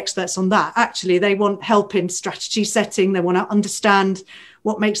 They're the experts on that. Actually, they want help in strategy setting. They want to understand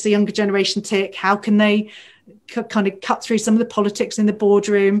what makes the younger generation tick. How can they kind of cut through some of the politics in the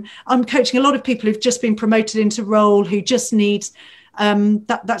boardroom. I'm coaching a lot of people who've just been promoted into role, who just need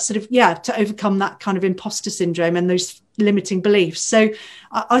that sort of, to overcome that kind of imposter syndrome and those limiting beliefs. So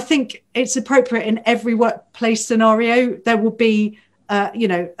I think it's appropriate in every workplace scenario. There will be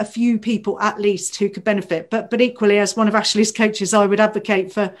a few people at least who could benefit, but equally, as one of Ashley's coaches, I would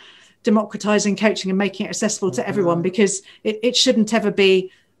advocate for democratizing coaching and making it accessible to everyone, because it shouldn't ever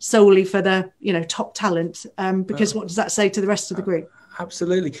be solely for the top talent, because what does that say to the rest of the group?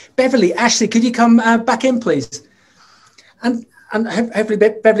 Absolutely. Beverly, Ashley, could you come back in, please? And hopefully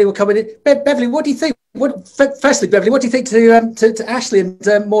Beverly will come in. Beverly, what do you think? Firstly, Beverly, what do you think to Ashley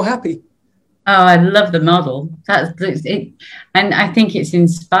and More Happy? Oh, I love the model. That's it, and I think it's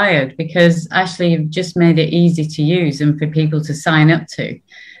inspired because Ashley, you've just made it easy to use and for people to sign up to.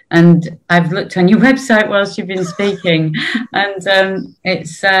 And I've looked on your website whilst you've been speaking, and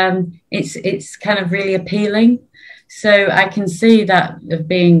it's kind of really appealing. So I can see that of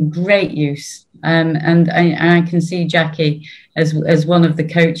being great use, and I can see Jackie as one of the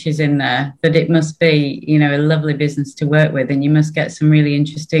coaches in there. That it must be a lovely business to work with, and you must get some really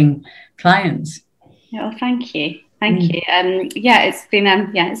interesting clients. Yeah, well, thank you. It's been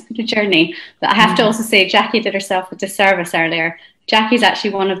a journey, but I have to also say Jackie did herself a disservice earlier. Jackie's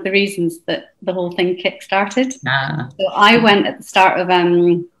actually one of the reasons that the whole thing kick-started. So I went at the start of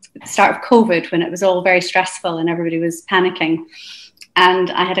COVID, when it was all very stressful and everybody was panicking,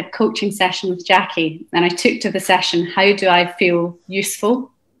 and I had a coaching session with Jackie, and I took to the session, how do I feel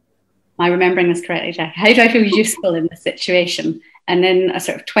useful? Am I remembering this correctly, Jackie? How do I feel useful in this situation? And then a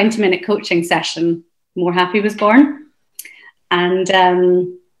sort of 20-minute coaching session, More Happy was born. And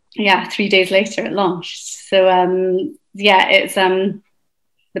 3 days later it launched. So it's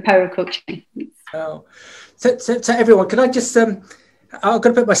the power of coaching. Oh, so everyone, can I just I've got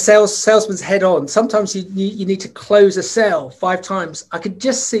to put my salesman's head on. Sometimes you need to close a sale 5 times. I could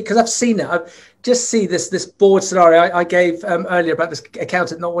just see, because I've seen it. I've just see this board scenario I gave earlier about this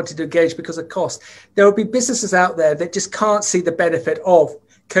accountant not wanting to engage because of cost. There will be businesses out there that just can't see the benefit of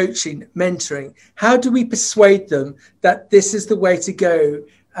coaching, mentoring. How do we persuade them that this is the way to go?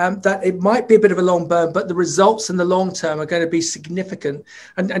 That it might be a bit of a long burn, but the results in the long term are going to be significant.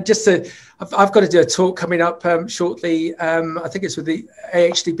 And just I've got to do a talk coming up shortly. I think it's with the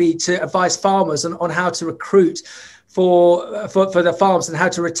AHDB, to advise farmers on how to recruit for the farms and how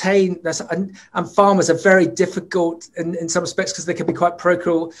to retain this. And farmers are very difficult in some respects because they can be quite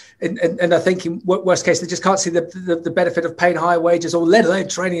parochial. And I think in worst case, they just can't see the benefit of paying higher wages or let alone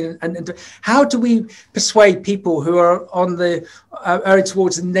training. And how do we persuade people who are on the erring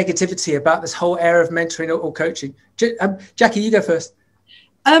towards the negativity about this whole area of mentoring or coaching? Jackie, you go first.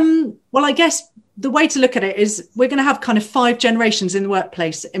 Well, I guess the way to look at it is we're going to have kind of 5 generations in the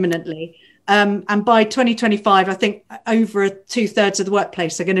workplace imminently. And by 2025, I think over 2/3 of the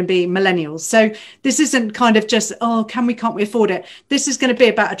workplace are going to be millennials. So this isn't kind of just, can't we afford it? This is going to be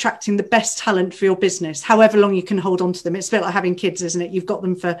about attracting the best talent for your business, however long you can hold on to them. It's a bit like having kids, isn't it? You've got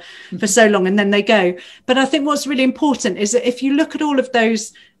them for so long and then they go. But I think what's really important is that if you look at all of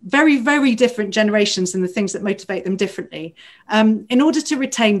those very, very different generations and the things that motivate them differently, in order to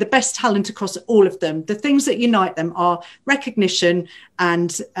retain the best talent across all of them, the things that unite them are recognition,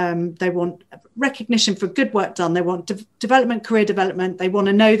 and they want recognition for good work done. They want development, career development. They want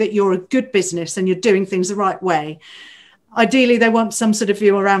to know that you're a good business and you're doing things the right way. Ideally, they want some sort of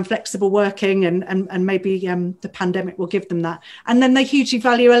view around flexible working, and maybe the pandemic will give them that. And then they hugely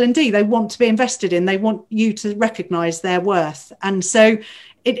value L&D. They want to be invested in. They want you to recognise their worth. And so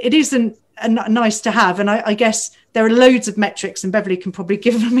it isn't nice to have. And I guess there are loads of metrics, and Beverly can probably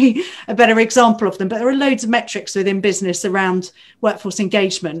give me a better example of them, but there are loads of metrics within business around workforce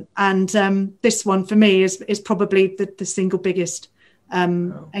engagement. And this one for me is probably the single biggest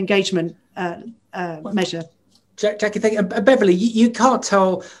engagement measure. Jackie, thank you. Beverly, you can't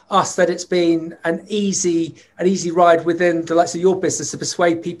tell us that it's been an easy ride within the likes of your business to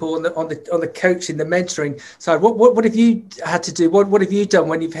persuade people on the coaching, the mentoring side. What have you had to do? What have you done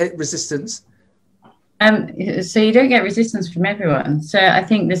when you've hit resistance? So you don't get resistance from everyone. So I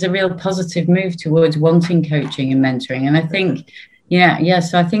think there's a real positive move towards wanting coaching and mentoring. And I think,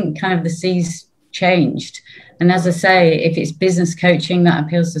 so I think kind of the seas changed. And as I say, if it's business coaching, that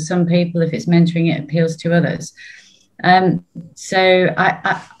appeals to some people. If it's mentoring, it appeals to others. So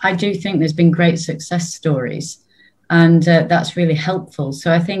I do think there's been great success stories, and that's really helpful.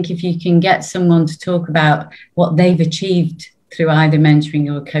 So I think if you can get someone to talk about what they've achieved through either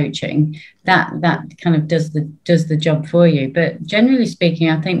mentoring or coaching, that kind of does the job for you. But generally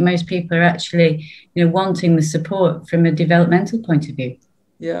speaking, I think most people are actually wanting the support from a developmental point of view.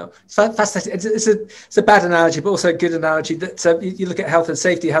 Yeah, fascinating. It's a bad analogy, but also a good analogy that you look at health and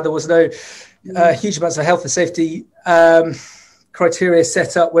safety, how there was no huge amounts of health and safety criteria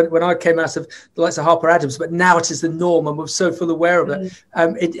set up when I came out of the likes of Harper Adams, but now it is the norm, and we're so full aware of it.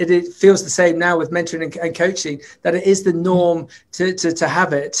 It feels the same now with mentoring and coaching, that it is the norm to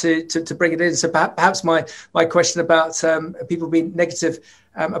have it, to bring it in. So perhaps my question about people being negative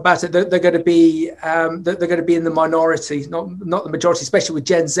about it, they're going to be in the minority, not the majority, especially with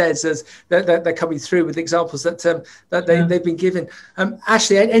Gen Zs as they're coming through with examples that they've been given.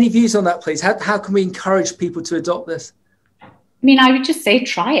 Ashley, any views on that, please? How can we encourage people to adopt this? I mean, I would just say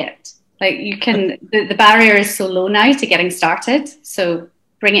try it. Like, you can, the barrier is so low now to getting started. So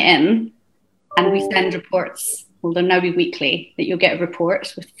bring it in, and we send reports. Well, they'll now be weekly, that you'll get a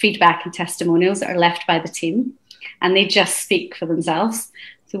report with feedback and testimonials that are left by the team, and they just speak for themselves.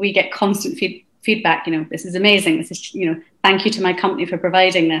 So we get constant feedback. This is amazing. This is, thank you to my company for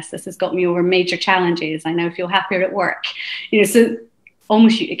providing this. This has got me over major challenges. I now feel happier at work. So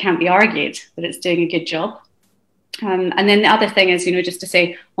almost it can't be argued that it's doing a good job. And then the other thing is, just to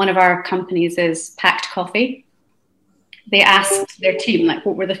say, one of our companies is Packed Coffee. They asked their team,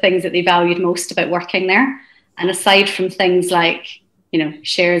 what were the things that they valued most about working there? And aside from things like,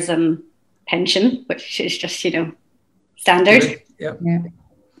 shares and pension, which is just, standard, yeah.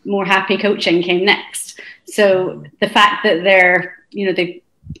 More happy coaching came next. So the fact that they're,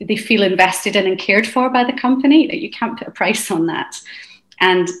 they feel invested in and cared for by the company, that you can't put a price on that.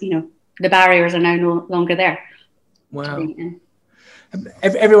 And, the barriers are now no longer there. Wow.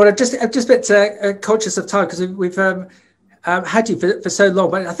 Everyone, I'm just a bit conscious of time, because we've had you for so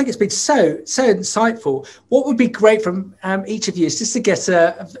long, but I think it's been so insightful. What would be great from each of you is just to get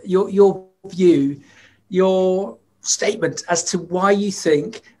your view, your statement as to why you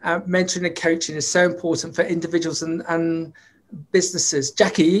think mentoring and coaching is so important for individuals and businesses.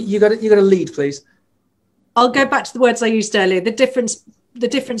 Jackie, you got to lead, please. I'll go back to the words I used earlier. The difference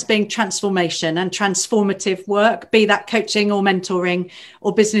being transformation and transformative work, be that coaching or mentoring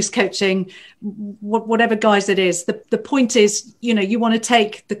or business coaching, whatever guise it is. The point is, you want to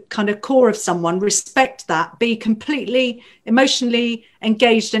take the kind of core of someone, respect that, be completely emotionally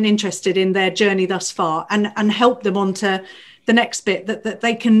engaged and interested in their journey thus far, and help them on to the next bit, that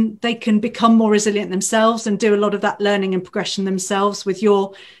they can become more resilient themselves and do a lot of that learning and progression themselves with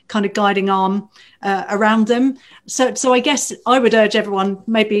your kind of guiding arm around them. So I guess I would urge everyone,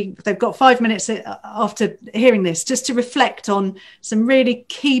 maybe they've got 5 minutes after hearing this, just to reflect on some really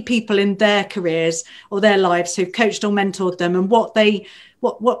key people in their careers or their lives who've coached or mentored them, and what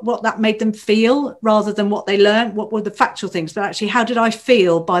that made them feel, rather than what they learned, what were the factual things, but actually how did I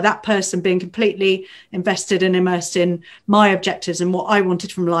feel by that person being completely invested and immersed in my objectives and what I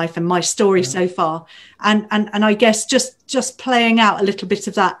wanted from life and my story so far. And I guess just playing out a little bit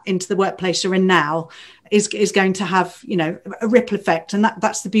of that into the workplace you're in now is going to have, a ripple effect. And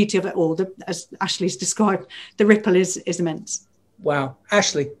that's the beauty of it all. As Ashley's described, the ripple is immense. Wow.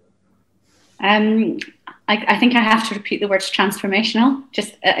 Ashley. I think I have to repeat the words transformational.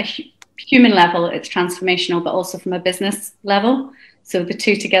 Just at a human level, it's transformational, but also from a business level. So the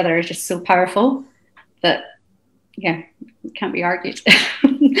two together are just so powerful that, it can't be argued.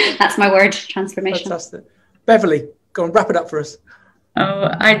 That's my word, transformational. Fantastic. Beverly, go and wrap it up for us. Oh,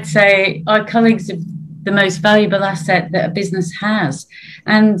 I'd say our colleagues are the most valuable asset that a business has,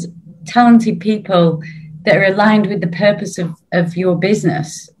 and talented people that are aligned with the purpose of your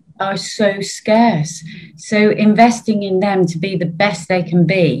business are so scarce. So investing in them to be the best they can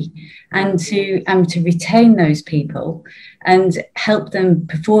be, and to retain those people and help them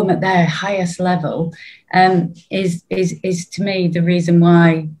perform at their highest level is to me the reason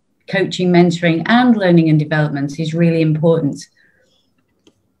why coaching, mentoring and learning and development is really important.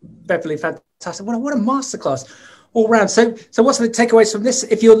 Beverly, fantastic. What a masterclass all round. So what's the takeaways from this?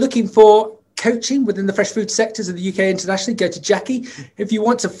 If you're looking for coaching within the fresh food sectors of the UK internationally, go to Jackie. If you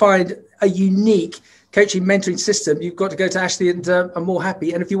want to find a unique coaching mentoring system, you've got to go to Ashley and More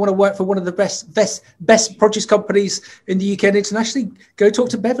Happy. And if you want to work for one of the best produce companies in the UK and internationally, go talk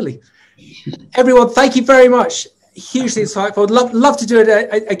to Beverly. Everyone, thank you very much. Hugely insightful. Love to do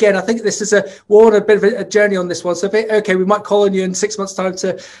it again. I think this is we're on a bit of a journey on this one. So we might call on you in 6 months' time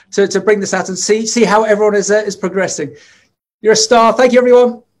to bring this out and see how everyone is progressing. You're a star. Thank you,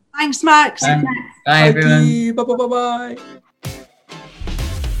 everyone. Thanks, Max. Bye, everyone. Thank you. Bye.